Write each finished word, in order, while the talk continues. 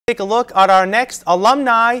Take a look at our next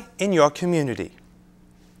alumni in your community.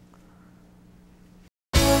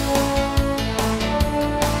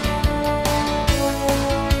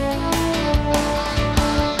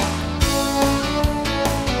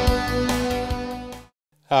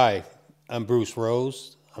 Hi, I'm Bruce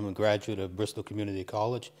Rose. I'm a graduate of Bristol Community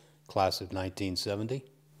College, class of 1970.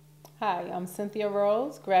 Hi, I'm Cynthia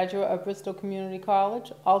Rose, graduate of Bristol Community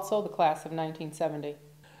College, also the class of 1970.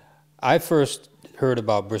 I first heard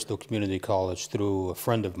about Bristol Community College through a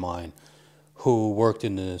friend of mine who worked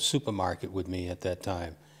in the supermarket with me at that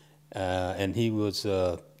time. And he was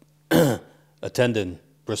attending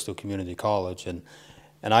Bristol Community College, and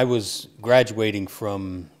I was graduating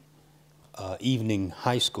from evening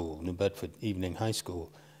high school, New Bedford Evening High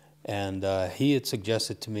School, and he had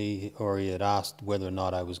suggested to me, or he had asked whether or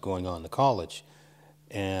not I was going on to college,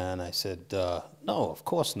 and I said, no, of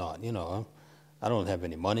course not, you know, I don't have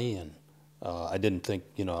any money, and I didn't think,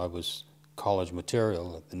 you know, I was college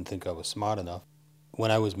material. I didn't think I was smart enough. When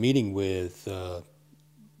I was meeting with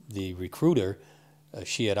the recruiter,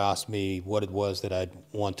 she had asked me what it was that I'd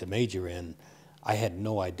want to major in. I had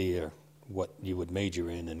no idea what you would major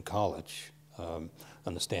in college.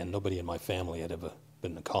 Understand, nobody in my family had ever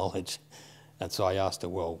been to college. And so I asked her,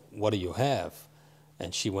 well, what do you have?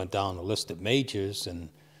 And she went down the list of majors, and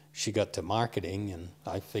she got to marketing, and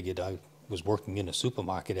I figured I was working in a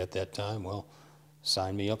supermarket at that time. Well,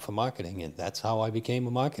 sign me up for marketing, and that's how I became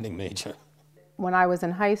a marketing major. When I was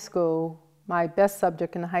in high school, my best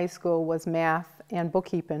subject in high school was math and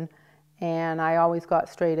bookkeeping, and I always got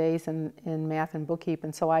straight A's in math and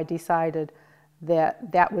bookkeeping, so I decided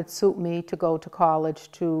that would suit me to go to college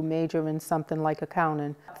to major in something like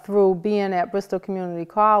accounting. Through being at Bristol Community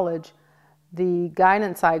College, the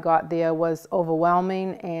guidance I got there was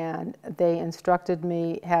overwhelming, and they instructed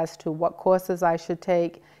me as to what courses I should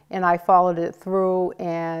take, and I followed it through,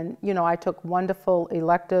 and you know, I took wonderful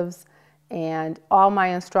electives, and all my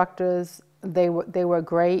instructors, they were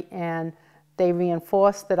great, and they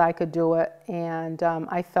reinforced that I could do it, and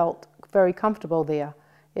I felt very comfortable there.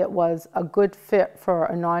 It was a good fit for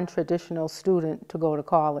a non-traditional student to go to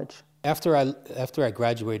college. After I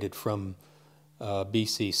graduated from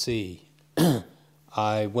BCC,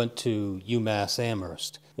 I went to UMass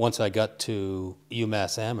Amherst. Once I got to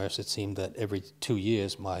UMass Amherst, it seemed that every 2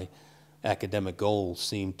 years my academic goals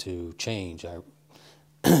seemed to change.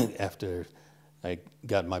 After I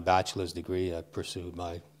got my bachelor's degree, I pursued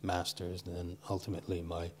my master's and then ultimately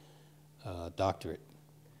my doctorate.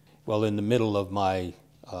 Well, in the middle of my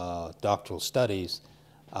doctoral studies,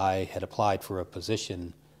 I had applied for a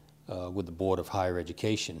position with the Board of Higher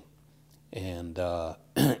Education, and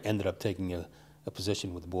ended up taking a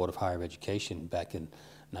position with the Board of Higher Education back in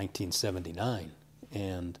 1979,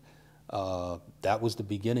 and that was the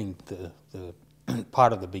beginning, the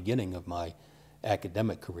part of the beginning of my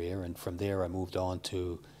academic career. And from there I moved on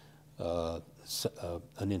to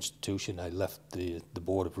an institution. I left the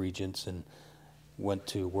Board of Regents and went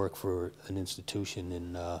to work for an institution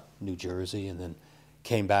in New Jersey, and then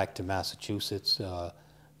came back to Massachusetts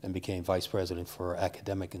and became Vice President for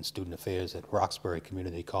Academic and Student Affairs at Roxbury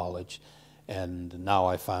Community College. And now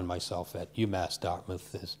I find myself at UMass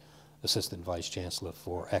Dartmouth as Assistant Vice Chancellor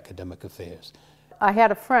for Academic Affairs. I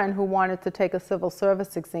had a friend who wanted to take a civil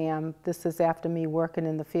service exam. This is after me working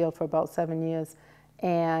in the field for about 7 years.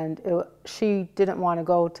 And she didn't want to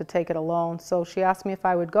go to take it alone, so she asked me if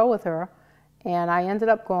I would go with her. And I ended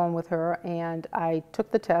up going with her, and I took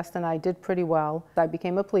the test, and I did pretty well. I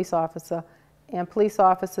became a police officer, and police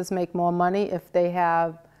officers make more money if they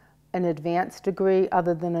have an advanced degree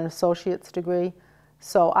other than an associate's degree.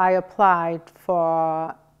 So I applied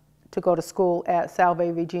to go to school at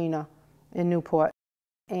Salve Regina in Newport.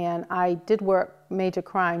 And I did work major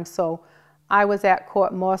crimes, so I was at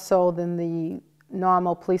court more so than the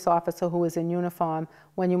normal police officer who is in uniform.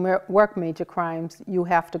 When you work major crimes, you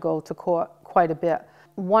have to go to court quite a bit.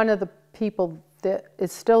 One of the people that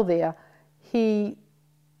is still there, he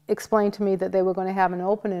explained to me that they were going to have an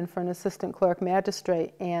opening for an assistant clerk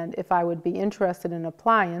magistrate, and if I would be interested in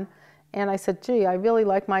applying. And I said, gee, I really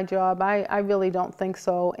like my job. I really don't think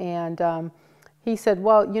so. And he said,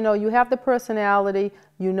 well, you know, you have the personality,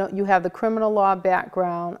 you have the criminal law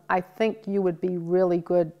background. I think you would be really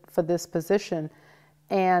good for this position.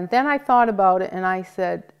 And then I thought about it, and I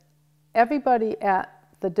said, everybody at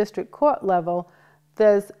the district court level,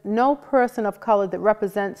 there's no person of color that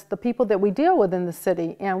represents the people that we deal with in the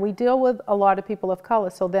city, and we deal with a lot of people of color.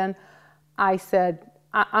 So then I said,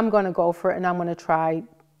 I'm going to go for it, and I'm going to try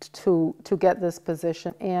to get this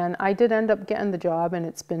position. And I did end up getting the job, and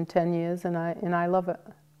it's been 10 years, and I love it.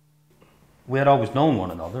 We had always known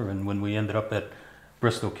one another, and when we ended up at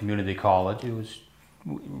Bristol Community College.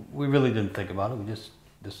 We really didn't think about it.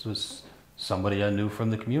 This was somebody I knew from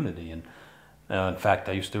the community, and in fact,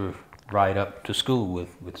 I used to ride up to school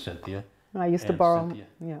with Cynthia. I used to borrow.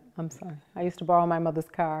 Yeah, I'm sorry. I used to borrow my mother's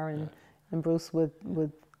car, and Bruce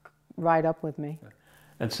would ride up with me.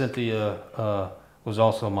 And Cynthia was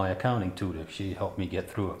also my accounting tutor. She helped me get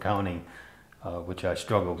through accounting, which I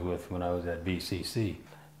struggled with when I was at BCC.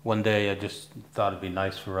 One day I just thought it'd be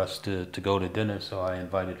nice for us to go to dinner, so I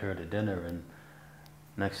invited her to dinner, and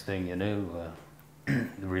next thing you knew,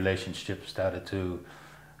 the relationship started to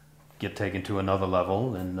get taken to another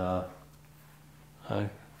level, and I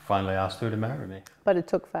finally asked her to marry me. But it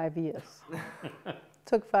took 5 years.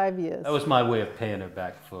 Took 5 years. That was my way of paying her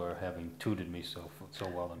back for having tutored me so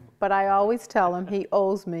well. But I always tell him he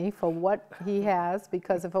owes me for what he has,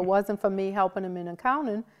 because if it wasn't for me helping him in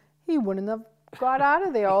accounting, he wouldn't have got out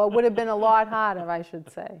of there, or it would have been a lot harder, I should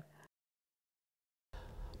say.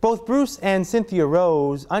 Both Bruce and Cynthia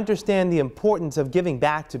Rose understand the importance of giving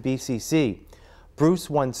back to BCC. Bruce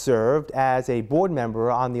once served as a board member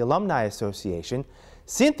on the Alumni Association.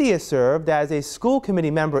 Cynthia served as a school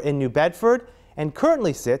committee member in New Bedford and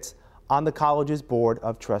currently sits on the college's Board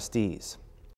of Trustees.